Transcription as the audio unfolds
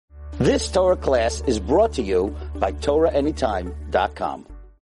This Torah class is brought to you by TorahAnytime.com.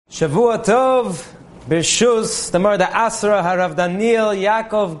 Shavua Tov, B'Shus, the Murda Asra, Harav Daniel,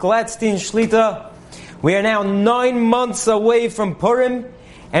 Yaakov, Gladstein, Shlita. We are now 9 months away from Purim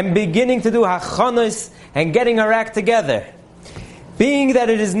and beginning to do Hachanos and getting our act together. Being that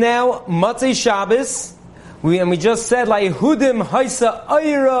it is now Motzei Shabbos, we just said, La'Yehudim Haisa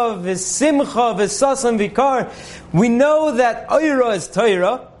Oira V'Simcha V'Sasam Vikar. We know that Oira is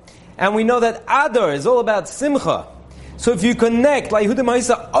Torah, and we know that Adar is all about Simcha. So if you connect, La'Yehudim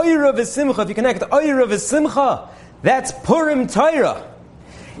Haisa Oira V'Simcha, if you connect Oira V'Simcha, that's Purim Torah.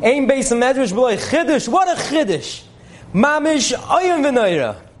 Ein Beis Medrash B'loi Chiddush. What a Chiddush! Mamish Oyim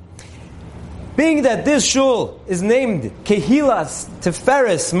V'Noira. Being that this shul is named Kehilas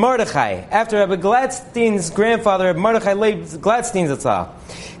Teferes Mordechai, after Rabbi Gladstein's grandfather, Rabbi Mordechai Leib Gladstein Zatzal,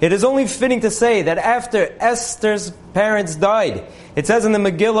 it is only fitting to say that after Esther's parents died, it says in the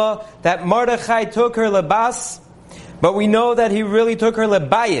Megillah that Mordechai took her lebas, but we know that he really took her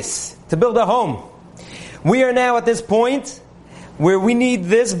lebayis, to build a home. We are now at this point where we need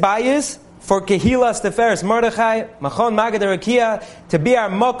this bayis for Kehilas Teferes Mordechai, Machon Magad Rakia, to be our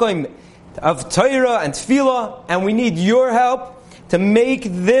mokim of Torah and Tefillah, and we need your help to make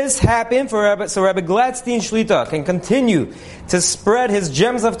this happen so Rabbi Gladstein Shlita can continue to spread his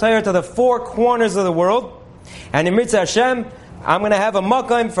gems of Torah to the 4 corners of the world. And in Mitzvah Hashem, I'm going to have a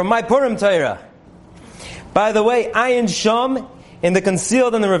makom for my Purim Torah. By the way, Ayin Sham, in the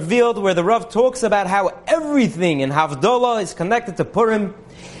Concealed and the Revealed, where the Rav talks about how everything in Havdalah is connected to Purim.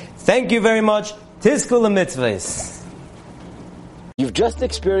 Thank you very much. Tizku l'mitzvahs. You've just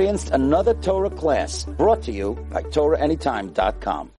experienced another Torah class brought to you by TorahAnytime.com.